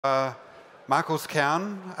Uh, Markos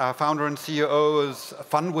Kern, founder and CEO of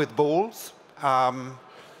Fun with Balls.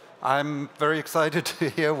 I'm very excited to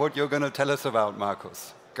hear what you're going to tell us about,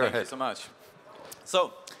 Markos. Go ahead. Thank you so much.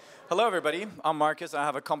 So, hello everybody. I'm Markos. I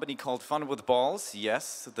have a company called Fun with Balls.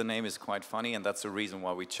 Yes, the name is quite funny, and that's the reason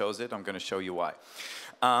why we chose it. I'm going to show you why.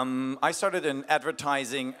 I started in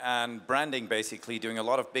advertising and branding, basically, doing a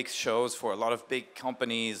lot of big shows for a lot of big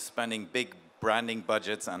companies, spending big branding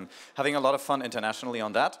budgets and having a lot of fun internationally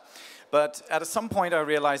on that. But at some point I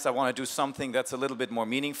realized I want to do something that's a little bit more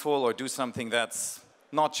meaningful, or do something that's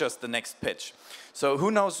not just the next pitch. So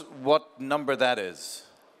who knows what number that is?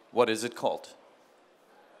 What is it called?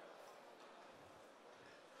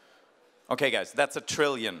 Okay guys, that's a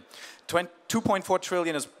trillion. 2.4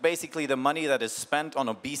 trillion is basically the money that is spent on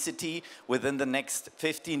obesity within the next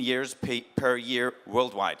 15 years per year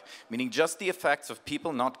worldwide, meaning just the effects of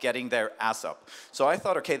people not getting their ass up. So I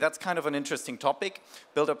thought, okay, that's kind of an interesting topic,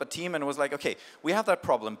 built up a team and was like, okay, we have that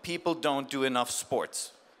problem. People don't do enough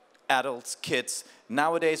sports. Adults, kids.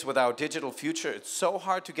 Nowadays, with our digital future, it's so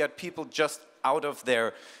hard to get people just out of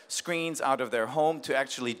their screens, out of their home to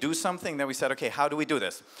actually do something. Then we said, okay, how do we do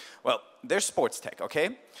this? Well, there's sports tech,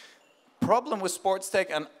 okay? Problem with sports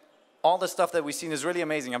tech and all the stuff that we've seen is really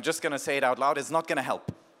amazing. I'm just going to say it out loud. It's not going to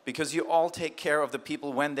help, because you all take care of the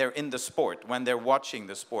people when they're in the sport, when they're watching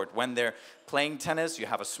the sport, when they're playing tennis. You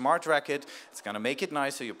have a smart racket. It's going to make it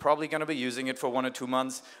nicer. You're probably going to be using it for 1 or 2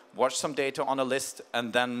 months, watch some data on a list,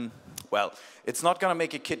 and then, well, it's not going to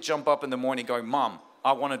make a kid jump up in the morning going, Mom,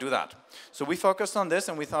 I want to do that. So we focused on this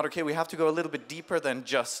and we thought, okay, we have to go a little bit deeper than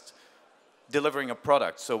just delivering a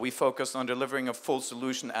product. So we focused on delivering a full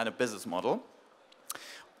solution and a business model.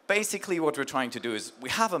 Basically what we're trying to do is, we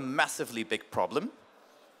have a massively big problem.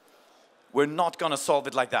 We're not going to solve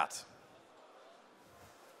it like that.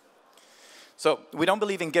 So we don't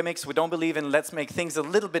believe in gimmicks. We don't believe in let's make things a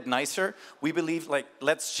little bit nicer. We believe like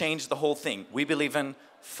let's change the whole thing. We believe in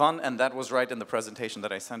fun, and that was right in the presentation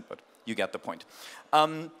that I sent, but you get the point.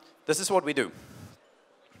 This is what we do.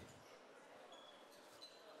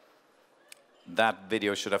 That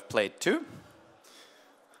video should have played too.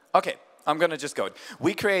 Okay. I'm going to just go.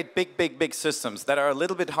 We create big systems that are a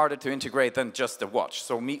little bit harder to integrate than just a watch.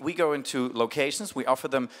 So we go into locations, we offer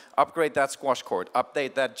them, upgrade that squash court,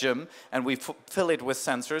 update that gym, and we fill it with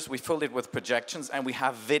sensors, we fill it with projections, and we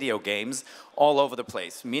have video games all over the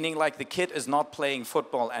place. Meaning like the kid is not playing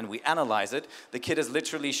football and we analyze it. The kid is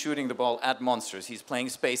literally shooting the ball at monsters. He's playing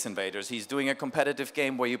Space Invaders. He's doing a competitive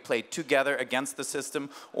game where you play together against the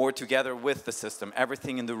system or together with the system.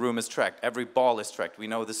 Everything in the room is tracked. Every ball is tracked. We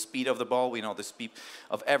know the speed of the ball. We know the speed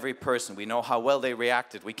of every person. We know how well they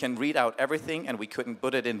reacted. We can read out everything, and we couldn't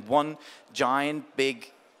put it in one giant,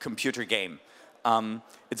 big computer game.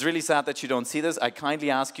 It's really sad that you don't see this. I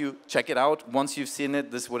kindly ask you, check it out. Once you've seen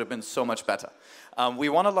it, this would have been so much better. We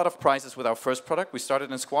won a lot of prizes with our first product. We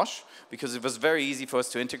started in squash because it was very easy for us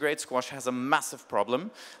to integrate. Squash has a massive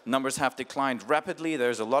problem. Numbers have declined rapidly.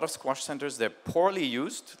 There's a lot of squash centers. They're poorly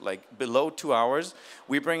used, like below 2 hours.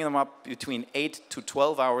 We bring them up between 8 to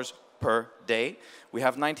 12 hours per day. We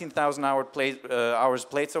have 19,000 hours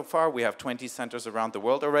played so far. We have 20 centers around the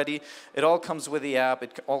world already. It all comes with the app.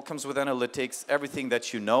 It all comes with analytics, everything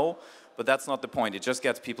that you know, but that's not the point. It just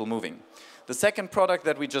gets people moving. The second product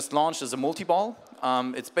that we just launched is a multi-ball.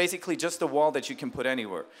 It's basically just a wall that you can put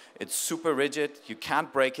anywhere. It's super rigid. You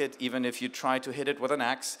can't break it, even if you try to hit it with an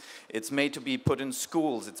axe. It's made to be put in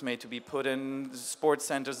schools. It's made to be put in sports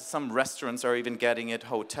centers. Some restaurants are even getting it,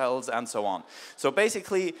 hotels, and so on. So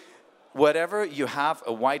basically, whatever you have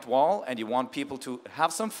a white wall and you want people to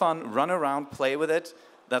have some fun, run around, play with it,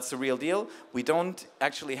 that's the real deal. We don't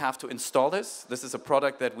actually have to install this. This is a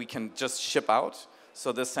product that we can just ship out.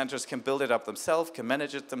 So the centers can build it up themselves, can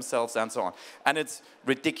manage it themselves, and so on. And it's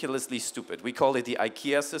ridiculously stupid. We call it the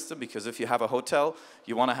IKEA system, because if you have a hotel,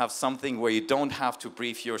 you want to have something where you don't have to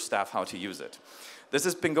brief your staff how to use it. This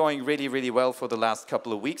has been going really, really well for the last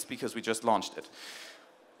couple of weeks because we just launched it.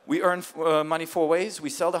 We earn money 4 ways. We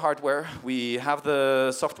sell the hardware, we have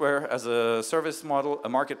the software as a service model, a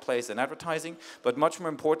marketplace, and advertising. But much more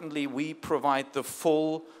importantly, we provide the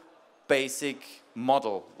full basic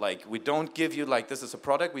model. Like, we don't give you like this is a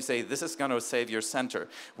product. We say this is going to save your center.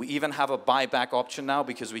 We even have a buyback option now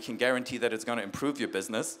because we can guarantee that it's going to improve your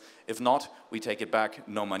business. If not, we take it back,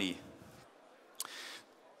 no money.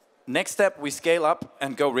 Next step, we scale up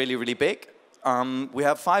and go really, really big. We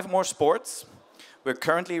have 5 more sports. We're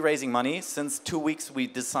currently raising money. Since 2 weeks, we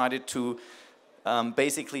decided to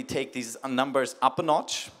basically take these numbers up a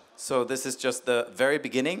notch. So this is just the very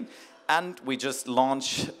beginning. And we just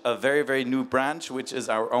launched a very, very new branch, which is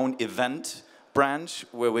our own event branch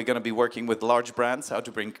where we're going to be working with large brands, how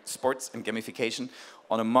to bring sports and gamification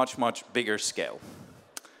on a much, much bigger scale.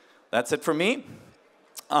 That's it for me.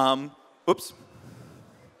 Oops.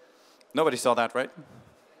 Nobody saw that, right?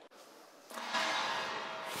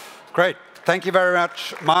 Great. Thank you very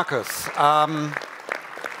much, Markos.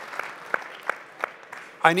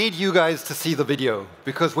 I need you guys to see the video,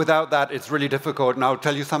 because without that, it's really difficult. And I'll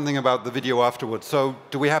tell you something about the video afterwards. So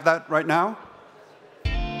do we have that right now?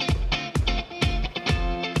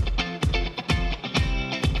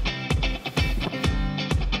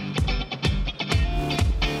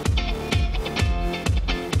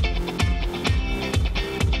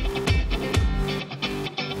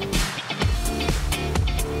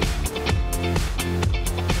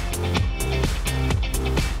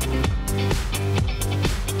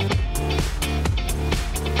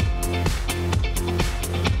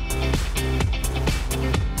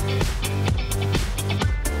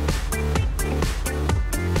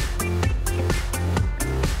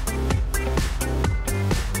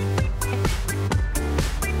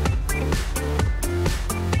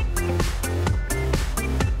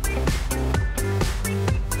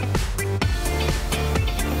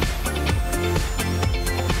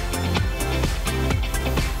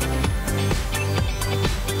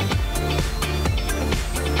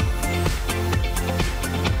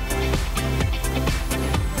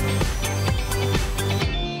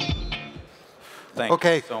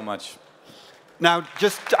 Thank you so much. Now,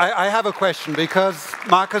 I have a question, because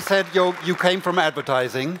Markos said you came from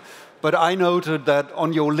advertising, but I noted that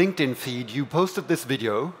on your LinkedIn feed, you posted this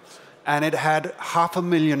video, and it had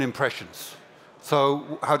 500,000 impressions.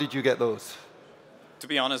 So how did you get those? To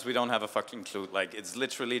be honest, we don't have a fucking clue. Like, it's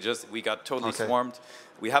literally just, we got totally swarmed.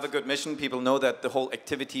 We have a good mission. People know that the whole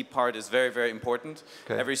activity part is very, very important.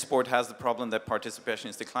 Every sport has the problem that participation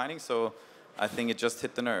is declining, so I think it just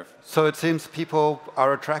hit the nerve. So it seems people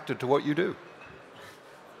are attracted to what you do.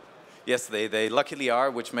 Yes, they luckily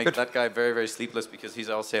are, which makes that guy very, very sleepless because he's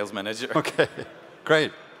our sales manager. Okay,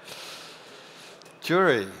 great.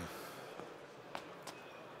 Jury.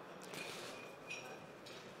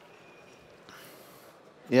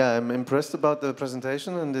 Yeah, I'm impressed about the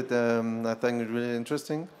presentation, and I think it's really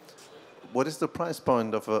interesting. What is the price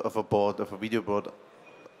point of a board, of a video board?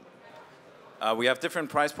 We have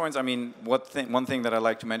different price points. I mean, one thing that I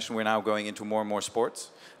like to mention, we're now going into more and more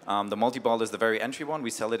sports. The multi-ball is the very entry one.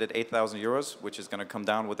 We sell it at 8,000 euros, which is going to come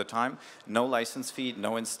down with the time. No license fee,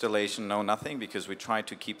 no installation, no nothing, because we try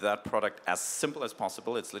to keep that product as simple as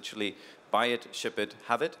possible. It's literally buy it, ship it,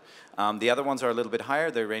 have it. The other ones are a little bit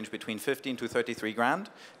higher. They range between 15 to 33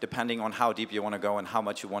 grand, depending on how deep you want to go and how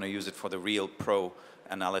much you want to use it for the real pro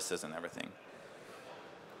analysis and everything.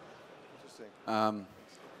 Interesting.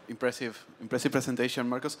 Impressive presentation,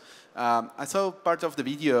 Markos. I saw part of the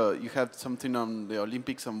video, you had something on the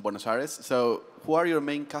Olympics on Buenos Aires. So who are your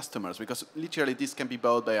main customers? Because literally this can be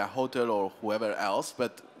bought by a hotel or whoever else,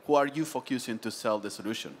 but who are you focusing to sell the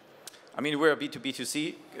solution? I mean, we're a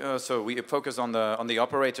B2B2C, so we focus on the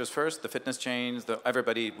operators first, the fitness chains,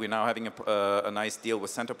 everybody. We're now having a nice deal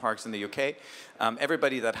with Center Parks in the UK.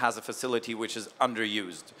 Everybody that has a facility which is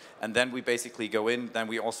underused. And then we basically go in, then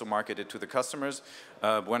we also market it to the customers.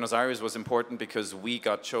 Buenos Aires was important because we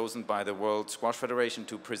got chosen by the World Squash Federation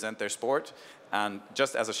to present their sport, and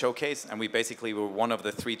just as a showcase, and we basically were one of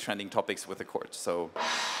the 3 trending topics with the court, so.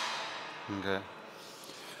 Okay.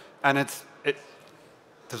 And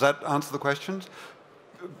does that answer the questions?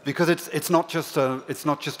 Because it's not just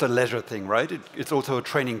a leisure thing, right? It's also a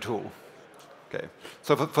training tool. Okay.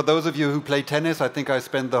 So for those of you who play tennis, I think I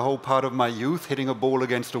spent the whole part of my youth hitting a ball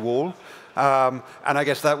against a wall, and I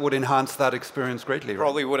guess that would enhance that experience greatly. Right?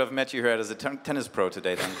 Probably would have met you here as a tennis pro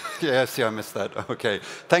today then. Yes, yeah, I missed that. Okay.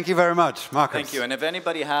 Thank you very much, Markos. Thank you. And if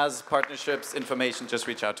anybody has partnerships, information, just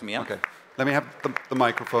reach out to me. Yeah? Okay. Let me have the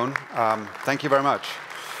microphone. Thank you very much.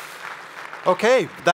 Okay.